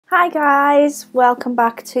Hi guys, welcome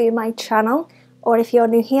back to my channel, or if you're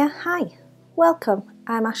new here, hi, welcome.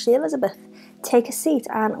 I'm Ashley Elizabeth. Take a seat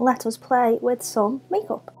and let us play with some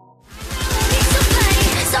makeup.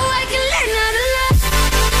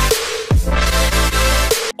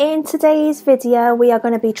 In today's video, we are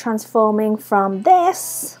going to be transforming from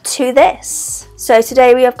this to this. So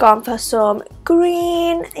today we have gone for some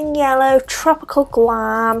green and yellow tropical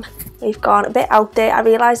glam. We've gone a bit out there. I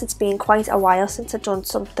realise it's been quite a while since I've done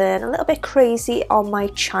something a little bit crazy on my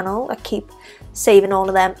channel. I keep saving all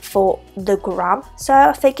of them for the gram. So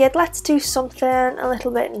I figured let's do something a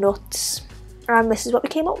little bit nuts. And this is what we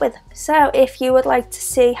came up with. So if you would like to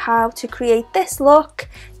see how to create this look,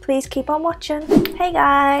 please keep on watching. Hey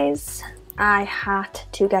guys, I had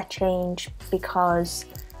to get changed because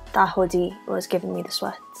that hoodie was giving me the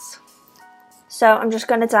sweats. So I'm just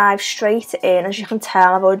going to dive straight in. As you can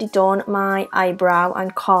tell, I've already done my eyebrow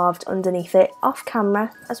and carved underneath it off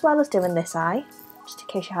camera, as well as doing this eye, just in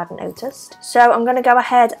case you hadn't noticed. So I'm going to go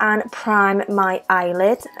ahead and prime my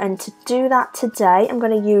eyelid, and to do that today I'm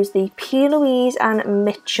going to use the Plouise and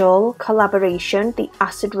Mmmmitchell collaboration, the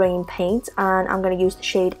Acid Rain paint, and I'm going to use the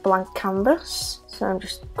shade Blank Canvas. So I'm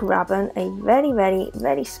just grabbing a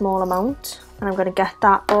very small amount, and I'm going to get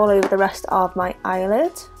that all over the rest of my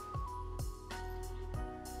eyelid.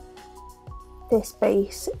 This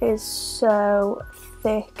base is so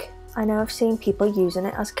thick. I know I've seen people using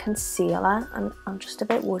it as concealer, and I'm just a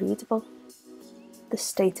bit worried about the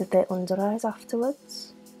state of their under eyes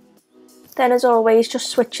afterwards. Then as always, just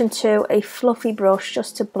switching to a fluffy brush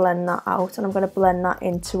just to blend that out, and I'm going to blend that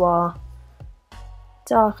into our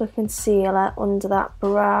darker concealer under that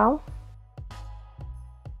brow.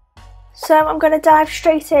 So I'm going to dive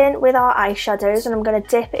straight in with our eyeshadows, and I'm going to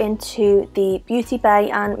dip into the Beauty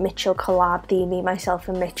Bay and Mmmmitchell collab, the Me, Myself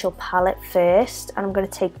and Mmmmitchell palette first. And I'm going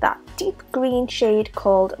to take that deep green shade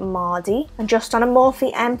called Mardy, and just on a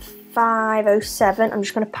Morphe M507, I'm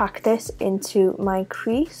just going to pack this into my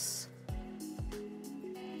crease,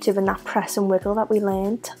 doing that press and wiggle that we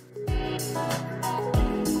learned.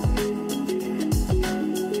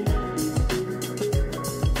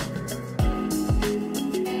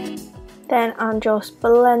 Then I'm just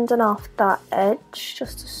blending off that edge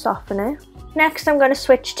just to soften it. Next I'm going to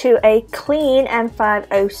switch to a clean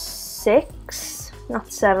M506,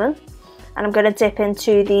 not 7. And I'm going to dip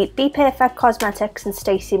into the Bperfect Cosmetics and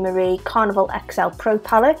Stacey Marie Carnival XL Pro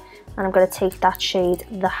palette. And I'm going to take that shade,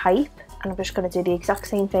 The Hype. And I'm just going to do the exact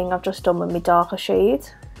same thing I've just done with my darker shade.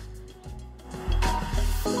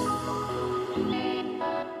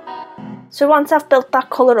 So once I've built that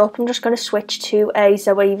colour up, I'm just going to switch to a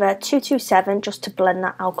Zoeva 227 just to blend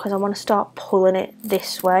that out, because I want to start pulling it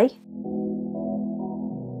this way.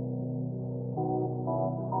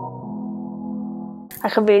 I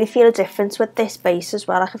can really feel a difference with this base as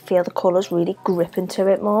well. I can feel the colours really grip into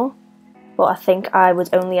it more. But I think I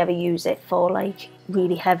would only ever use it for like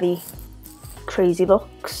really heavy, crazy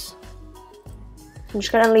looks. I'm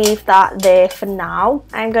just going to leave that there for now.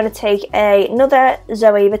 I'm going to take another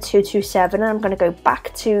Zoeva 227, and I'm going to go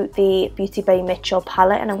back to the Beauty Bay Mmmmitchell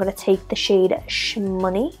palette, and I'm going to take the shade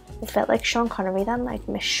Chmoney. It felt like Sean Connery then, like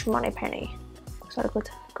Miss Chmoney Penny. Was that a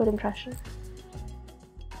good impression?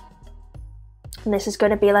 And this is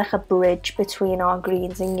going to be like a bridge between our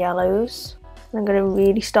greens and yellows. And I'm going to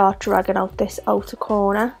really start dragging out this outer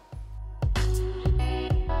corner.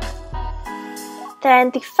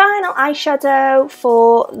 Then the final eyeshadow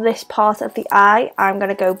for this part of the eye, I'm going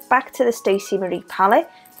to go back to the Stacey Marie palette,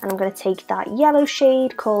 and I'm going to take that yellow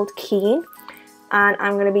shade called Keen, and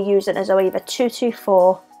I'm going to be using a Zoeva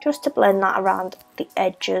 224 just to blend that around the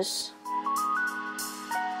edges.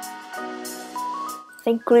 I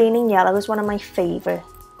think green and yellow is one of my favourite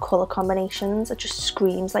colour combinations. It just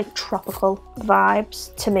screams like tropical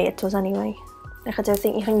vibes. To me it does anyway. Like, I don't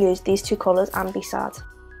think you can use these two colours and be sad.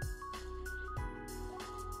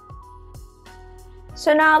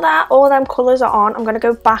 So now that all them colours are on, I'm going to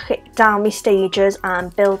go back down my stages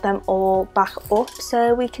and build them all back up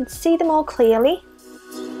so we can see them all clearly.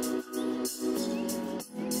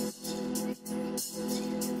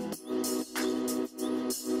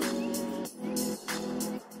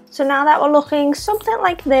 So now that we're looking something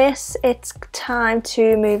like this, it's time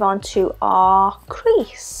to move on to our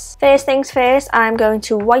crease. First things first, I'm going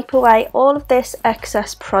to wipe away all of this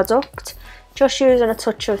excess product, just using a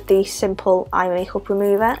touch of the simple eye makeup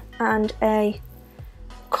remover and a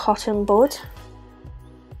cotton bud.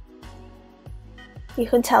 You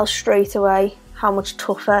can tell straight away how much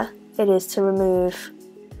tougher it is to remove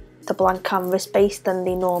the blank canvas base than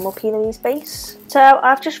the normal Plouise base. So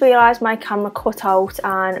I've just realised my camera cut out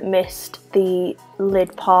and missed the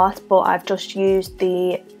lid part, but I've just used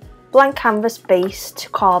the blank canvas base to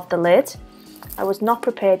carve the lid. I was not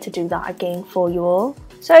prepared to do that again for you all.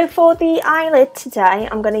 So for the eyelid today,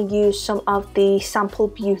 I'm going to use some of the Sample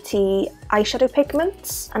Beauty eyeshadow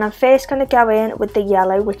pigments. And I'm first going to go in with the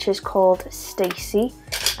yellow, which is called Stacey.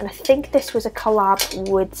 And I think this was a collab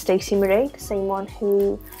with Stacey Marie, the same one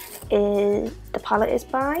who the palette is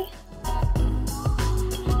by.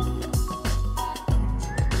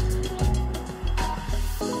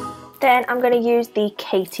 Then I'm going to use the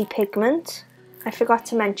Kaytee pigment. I forgot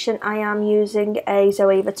to mention I am using a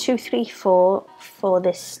Zoeva 234 for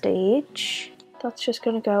this stage. That's just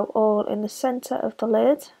going to go all in the centre of the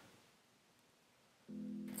lid.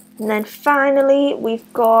 And then finally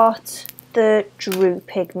we've got the Drew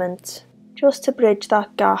pigment, just to bridge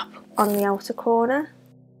that gap on the outer corner.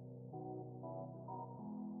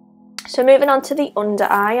 So moving on to the under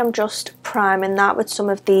eye, I'm just priming that with some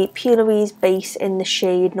of the Plouise base in the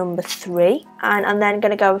shade number 3. And I'm then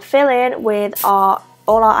going to go and fill in with all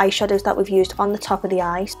our eyeshadows that we've used on the top of the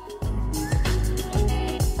eyes.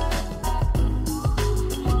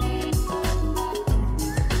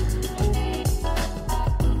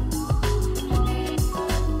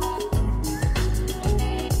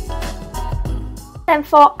 Then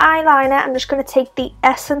for eyeliner, I'm just going to take the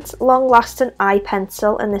Essence Long Lasting Eye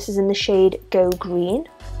Pencil, and this is in the shade Go Green.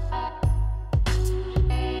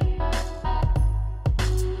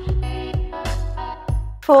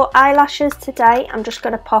 For eyelashes today, I'm just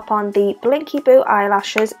going to pop on the Blinky Boo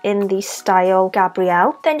eyelashes in the style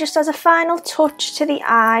Gabrielle. Then just as a final touch to the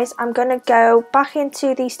eyes, I'm going to go back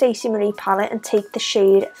into the Stacey Marie palette and take the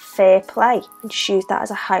shade FairPlay and just use that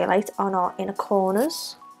as a highlight on our inner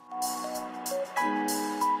corners.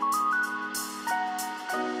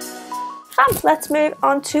 Let's move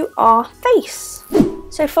on to our face.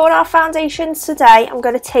 So for our foundations today, I'm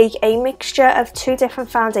going to take a mixture of 2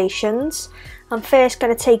 different foundations. I'm first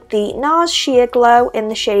going to take the Nars Sheer Glow in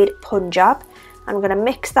the shade Punjab. I'm going to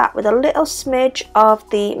mix that with a little smidge of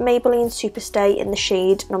the Maybelline Superstay in the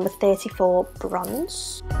shade number 34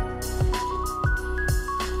 Bronze. I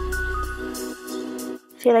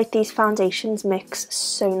feel like these foundations mix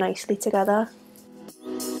so nicely together.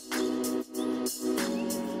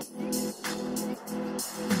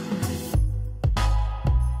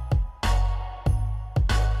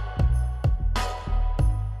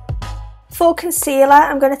 For concealer,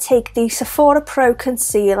 I'm going to take the Sephora Pro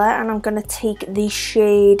Concealer and I'm going to take the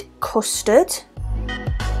shade Custard.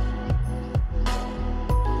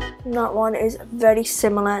 And that one is very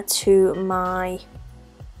similar to my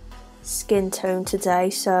skin tone today,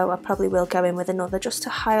 so I probably will go in with another just to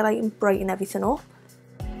highlight and brighten everything up.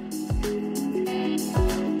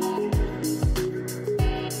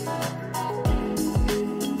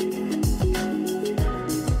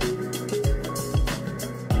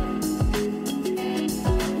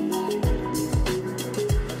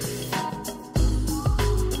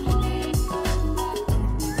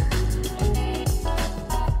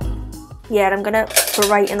 Yeah, I'm going to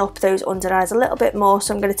brighten up those under eyes a little bit more,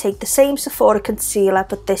 so I'm going to take the same Sephora concealer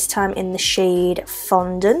but this time in the shade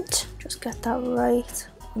Fondant. Just get that right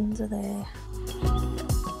under there.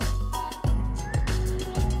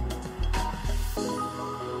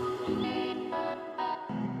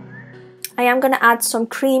 I am going to add some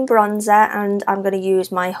cream bronzer and I'm going to use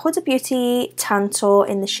my Huda Beauty Tantour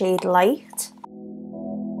in the shade Light.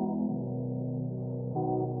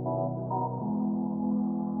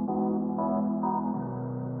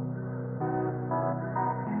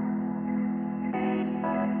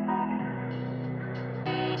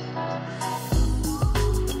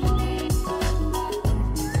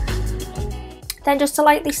 Then just to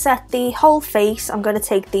lightly set the whole face, I'm going to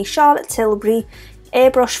take the Charlotte Tilbury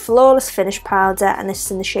Airbrush Flawless Finish Powder, and this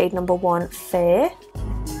is in the shade number 1 Fair.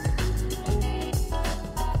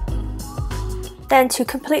 Then to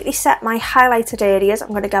completely set my highlighted areas, I'm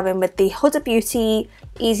going to go in with the Huda Beauty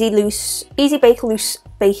Easy Bake Loose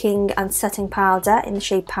Baking and Setting Powder in the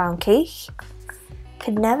shade Pound Cake.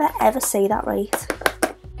 Could never ever say that right.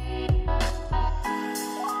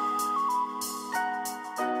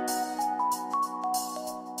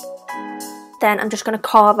 Then I'm just going to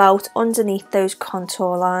carve out underneath those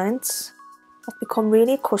contour lines. I've become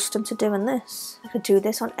really accustomed to doing this. I could do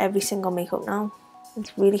this on every single makeup now.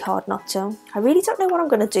 It's really hard not to. I really don't know what I'm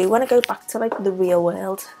going to do when I go back to like the real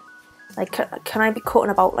world. Like, can I be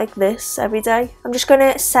cutting about like this every day? I'm just going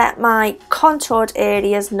to set my contoured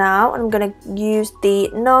areas now, and I'm going to use the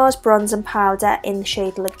Nars Bronzing Powder in the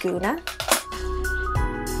shade Laguna.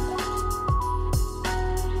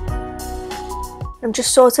 I'm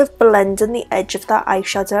just sort of blending the edge of that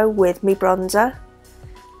eyeshadow with my bronzer,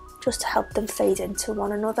 just to help them fade into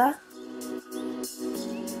one another.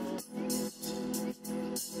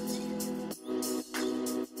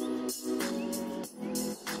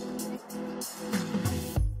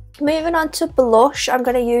 Moving on to blush, I'm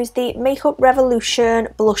going to use the Makeup Revolution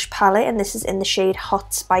blush palette, and this is in the shade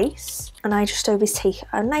Hot Spice. And I just always take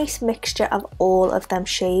a nice mixture of all of them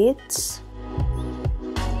shades.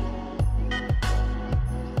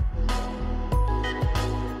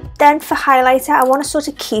 Then for highlighter, I want to sort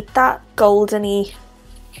of keep that goldeny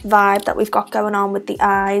vibe that we've got going on with the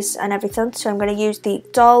eyes and everything. So I'm going to use the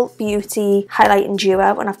Doll Beauty Highlighting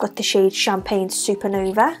Duo, and I've got the shade Champagne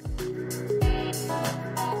Supernova.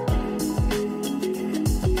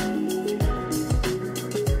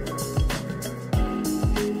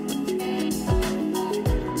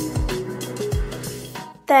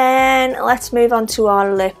 Then let's move on to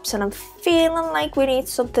our lips, and I'm feeling like we need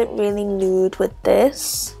something really nude with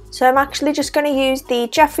this. So I'm actually just going to use the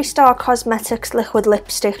Jeffree Star Cosmetics liquid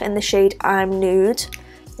lipstick in the shade I'm Nude.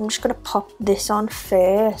 I'm just going to pop this on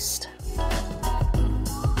first.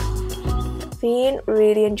 Been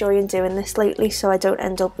really enjoying doing this lately so I don't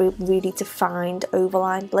end up with really defined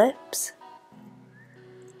overlined lips.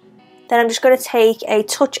 Then I'm just going to take a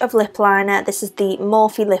touch of lip liner. This is the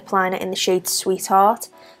Morphe lip liner in the shade Sweetheart.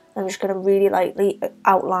 I'm just going to really lightly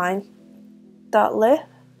outline that lip.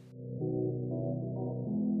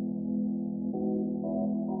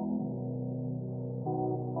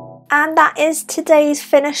 And that is today's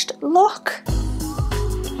finished look.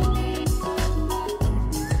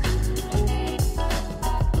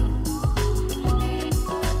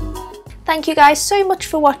 Thank you guys so much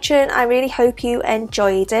for watching. I really hope you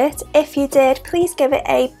enjoyed it. If you did, please give it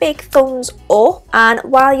a big thumbs up. And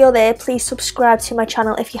while you're there, please subscribe to my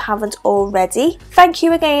channel if you haven't already. Thank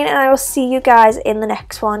you again, and I will see you guys in the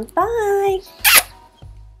next one. Bye!